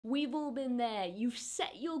We've all been there. You've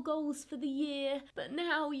set your goals for the year, but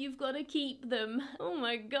now you've got to keep them. Oh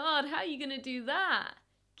my God, how are you gonna do that?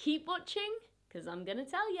 Keep watching, because I'm gonna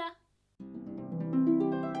tell ya.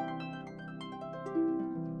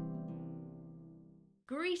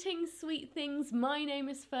 Greetings, sweet things. My name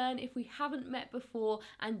is Fern, if we haven't met before,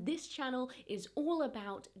 and this channel is all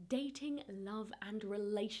about dating, love, and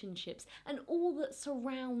relationships, and all that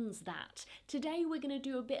surrounds that. Today we're going to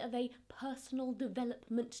do a bit of a personal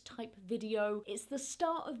development type video. It's the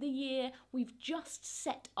start of the year, we've just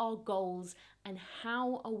set our goals, and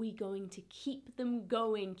how are we going to keep them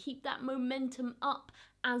going, keep that momentum up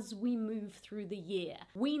as we move through the year?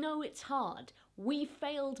 We know it's hard. We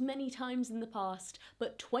failed many times in the past,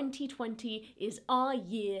 but 2020 is our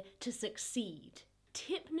year to succeed.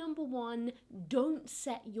 Tip number 1, don't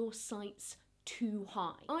set your sights too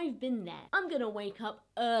high. I've been there. I'm gonna wake up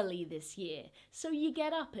early this year. So you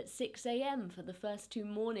get up at 6 AM for the first 2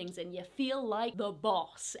 mornings and you feel like the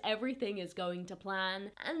boss. Everything is going to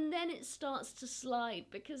plan. And then it starts to slide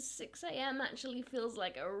because 6 AM actually feels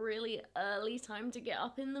like a really early time to get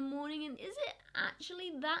up in the morning. And is it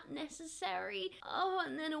actually that necessary? Oh,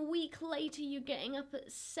 and then a week later you're getting up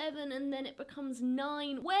at 7 and then it becomes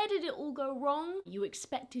 9. Where did it all go wrong? You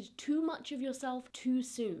expected too much of yourself too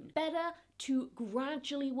soon. Better to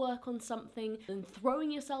gradually work on something than throwing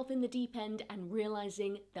yourself in the deep end and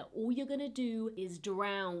realizing that all you're gonna do is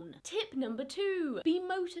drown. Tip number 2, be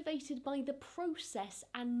motivated by the process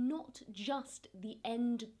and not just the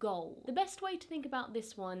end goal. The best way to think about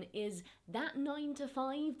this one is that 9 to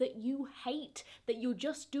 5 that you hate, that you're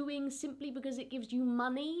just doing simply because it gives you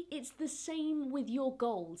money. It's the same with your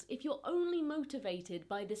goals. If you're only motivated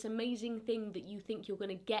by this amazing thing that you think you're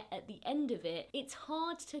gonna get at the end of it, it's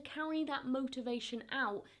hard to carry that motivation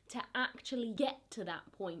out to actually get to that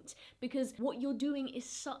point, because what you're doing is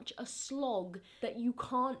such a slog that you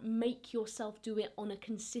can't make yourself do it on a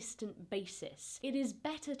consistent basis. It is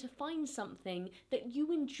better to find something that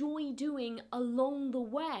you enjoy doing along the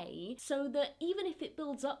way, so that even if it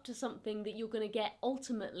builds up to something that you're going to get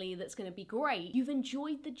ultimately that's going to be great, you've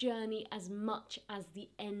enjoyed the journey as much as the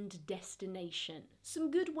end destination.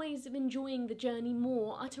 Some good ways of enjoying the journey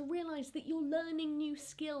more are to realize that you're learning new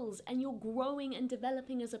skills and you're growing and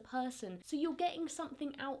developing as a person, so you're getting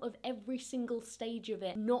something out of every single stage of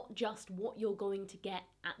it, not just what you're going to get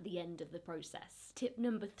at the end of the process. Tip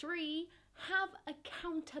number 3, have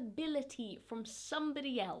accountability from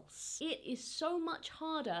somebody else. It is so much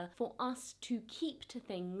harder for us to keep to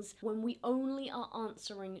things when we only are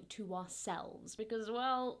answering to ourselves, because,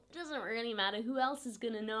 well, it doesn't really matter who else is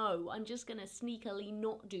gonna know. I'm just gonna sneakily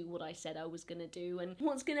not do what I said I was gonna do, and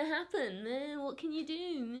what's gonna happen? What can you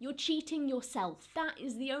do? You're cheating yourself. That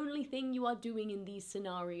is the only thing you are doing in these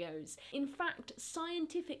scenarios. In fact,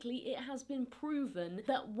 scientifically, it has been proven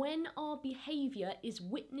that when our behavior is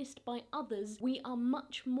witnessed by others, we are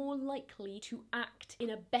much more likely to act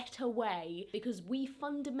in a better way because we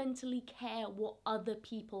fundamentally care what other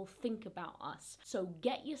people think about us. So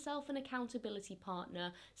get yourself an accountability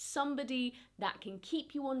partner, somebody that can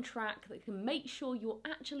keep you on track, that can make sure you're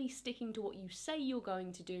actually sticking to what you say you're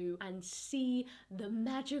going to do, and see the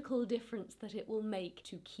magical difference that it will make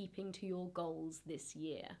to keeping to your goals this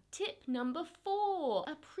year. Tip number 4,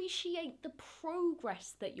 appreciate the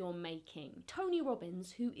progress that you're making. Tony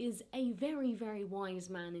Robbins, who is a very, very wise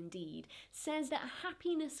man indeed, says that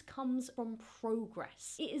happiness comes from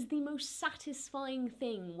progress. It is the most satisfying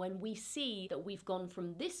thing when we see that we've gone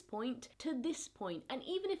from this point to this point, and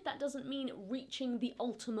even if that doesn't mean reaching the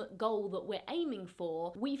ultimate goal that we're aiming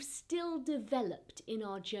for, we've still developed in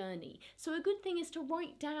our journey. So a good thing is to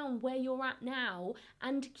write down where you're at now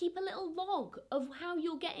and keep a little log of how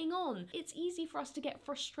you're getting on. It's easy for us to get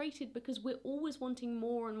frustrated because we're always wanting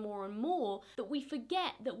more and more and more, that we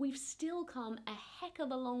forget that we've still come a heck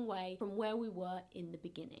of a long way from where we were in the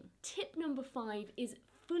beginning. Tip number 5 is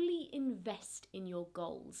fully invest in your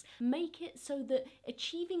goals. Make it so that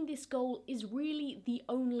achieving this goal is really the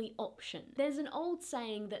only option. There's an old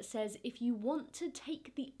saying that says, if you want to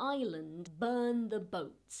take the island, burn the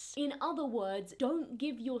boats. In other words, don't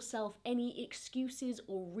give yourself any excuses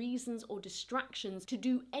or reasons or distractions to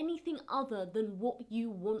do anything other than what you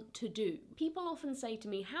want to do. People often say to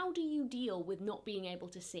me, how do you deal with not being able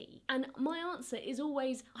to see? And my answer is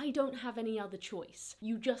always, I don't have any other choice.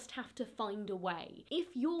 You just have to find a way. If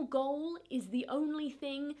your goal is the only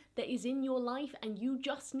thing that is in your life and you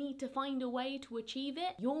just need to find a way to achieve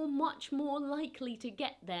it, you're much more likely to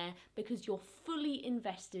get there because you're fully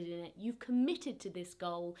invested in it. You've committed to this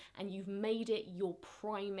goal and you've made it your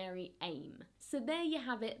primary aim. So there you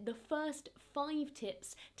have it, the first 5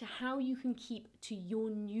 tips to how you can keep to your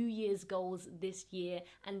New Year's goals this year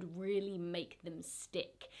and really make them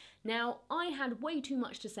stick. Now, I had way too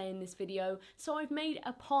much to say in this video, so I've made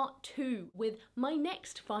a part 2 with my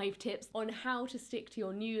next 5 tips on how to stick to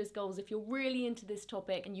your New Year's goals if you're really into this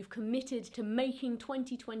topic and you've committed to making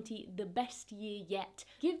 2020 the best year yet.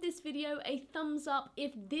 Give this video a thumbs up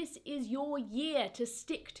if this is your year to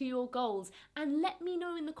stick to your goals, and let me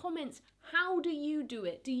know in the comments, how do you do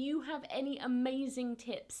it? Do you have any amazing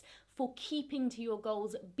tips for keeping to your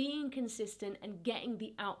goals, being consistent, and getting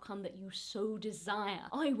the outcome that you so desire?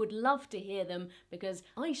 I would love to hear them because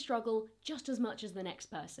I struggle just as much as the next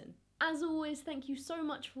person. As always, thank you so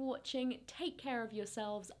much for watching. Take care of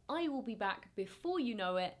yourselves. I will be back before you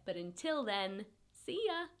know it, but until then, see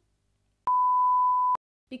ya!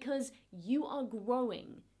 Because you are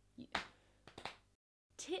growing.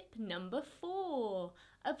 Tip number 4.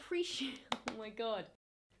 Appreciate. Oh my god.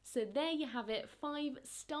 So there you have it, 5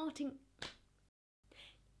 starting.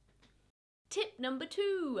 Tip number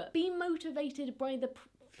 2. Be motivated by the.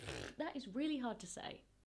 That is really hard to say.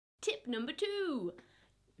 Tip number 2.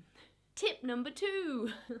 Tip number 2.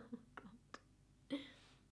 Oh god.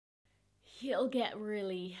 He'll get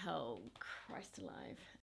really. Oh Christ alive.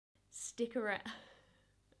 Stick around.